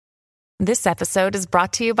This episode is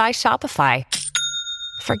brought to you by Shopify.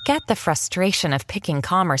 Forget the frustration of picking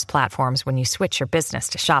commerce platforms when you switch your business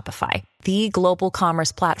to Shopify, the global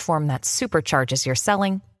commerce platform that supercharges your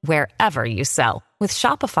selling wherever you sell. With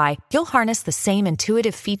Shopify, you'll harness the same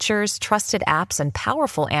intuitive features, trusted apps, and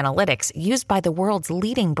powerful analytics used by the world's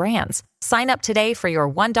leading brands. Sign up today for your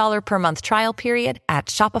 $1 per month trial period at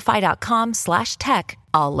shopify.com/tech,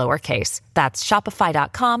 all lowercase. That's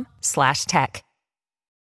shopify.com/tech.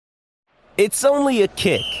 It's only a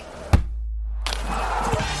kick,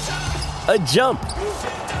 a jump,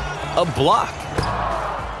 a block.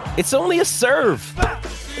 It's only a serve.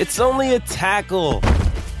 It's only a tackle,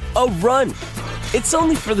 a run. It's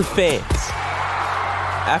only for the fans.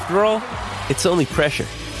 After all, it's only pressure.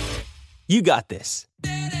 You got this.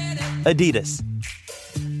 Adidas.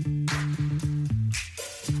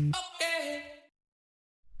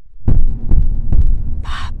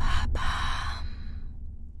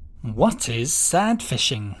 What is sad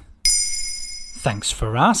fishing? Thanks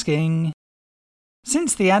for asking.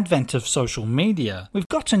 Since the advent of social media, we've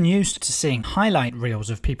gotten used to seeing highlight reels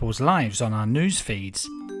of people's lives on our news feeds.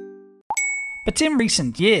 But in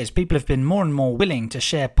recent years, people have been more and more willing to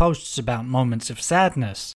share posts about moments of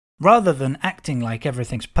sadness, rather than acting like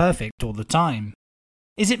everything's perfect all the time.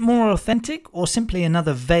 Is it more authentic, or simply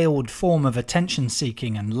another veiled form of attention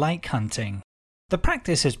seeking and like hunting? The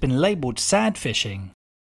practice has been labelled sad fishing.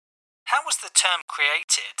 How was the term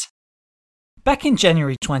created? Back in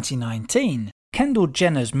January 2019, Kendall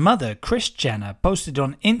Jenner's mother, Kris Jenner, posted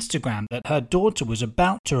on Instagram that her daughter was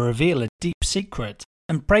about to reveal a deep secret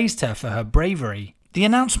and praised her for her bravery. The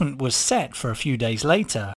announcement was set for a few days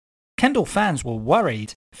later. Kendall fans were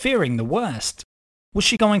worried, fearing the worst. Was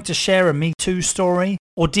she going to share a Me Too story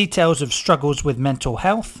or details of struggles with mental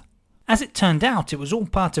health? As it turned out, it was all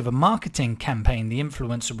part of a marketing campaign the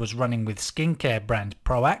influencer was running with skincare brand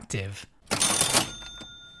Proactiv.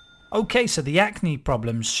 Okay, so the acne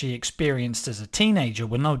problems she experienced as a teenager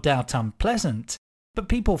were no doubt unpleasant, but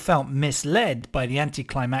people felt misled by the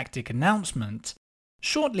anticlimactic announcement.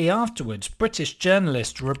 Shortly afterwards, British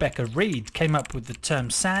journalist Rebecca Reed came up with the term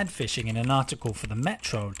sad fishing in an article for the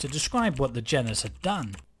Metro to describe what the Jenners had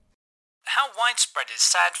done. How widespread is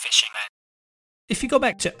sad fishing then? If you go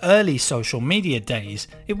back to early social media days,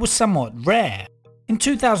 it was somewhat rare. In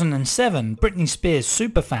 2007, Britney Spears'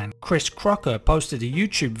 superfan Chris Crocker posted a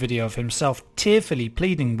YouTube video of himself tearfully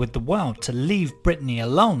pleading with the world to leave Britney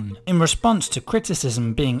alone in response to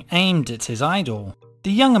criticism being aimed at his idol.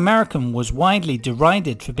 The young American was widely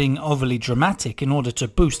derided for being overly dramatic in order to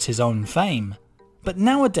boost his own fame. But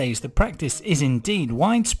nowadays the practice is indeed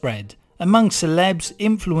widespread, among celebs,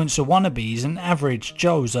 influencer wannabes and average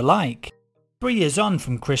Joes alike. 3 years on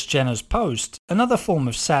from Kris Jenner's post, another form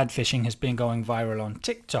of sad fishing has been going viral on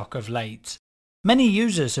TikTok of late. Many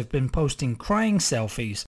users have been posting crying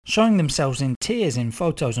selfies, showing themselves in tears in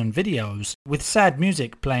photos and videos, with sad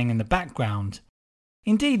music playing in the background.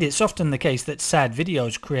 Indeed, it's often the case that sad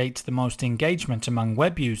videos create the most engagement among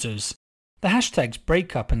web users. The hashtags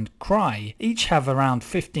breakup and cry each have around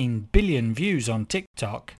 15 billion views on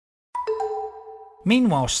TikTok.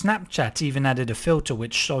 Meanwhile, Snapchat even added a filter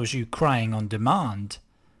which shows you crying on demand.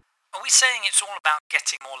 Are we saying it's all about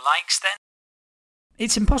getting more likes then?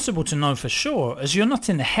 It's impossible to know for sure, as you're not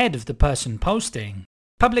in the head of the person posting.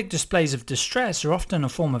 Public displays of distress are often a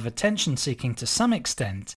form of attention seeking to some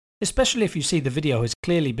extent, especially if you see the video has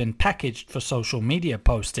clearly been packaged for social media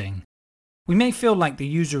posting. We may feel like the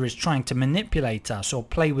user is trying to manipulate us or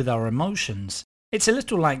play with our emotions. It's a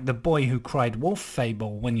little like the boy who cried wolf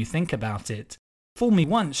fable when you think about it. Fool me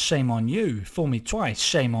once, shame on you. Fool me twice,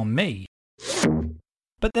 shame on me.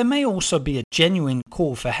 But there may also be a genuine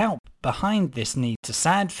call for help behind this need to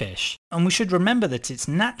sad fish, and we should remember that it's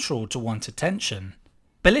natural to want attention.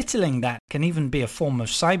 Belittling that can even be a form of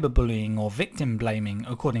cyberbullying or victim blaming,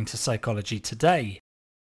 according to Psychology Today.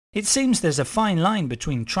 It seems there's a fine line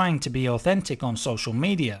between trying to be authentic on social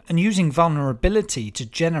media and using vulnerability to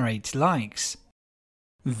generate likes.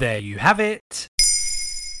 There you have it.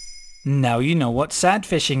 Now you know what sad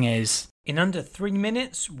fishing is. In under 3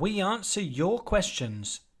 minutes, we answer your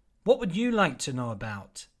questions. What would you like to know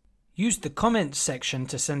about? Use the comments section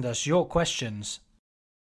to send us your questions.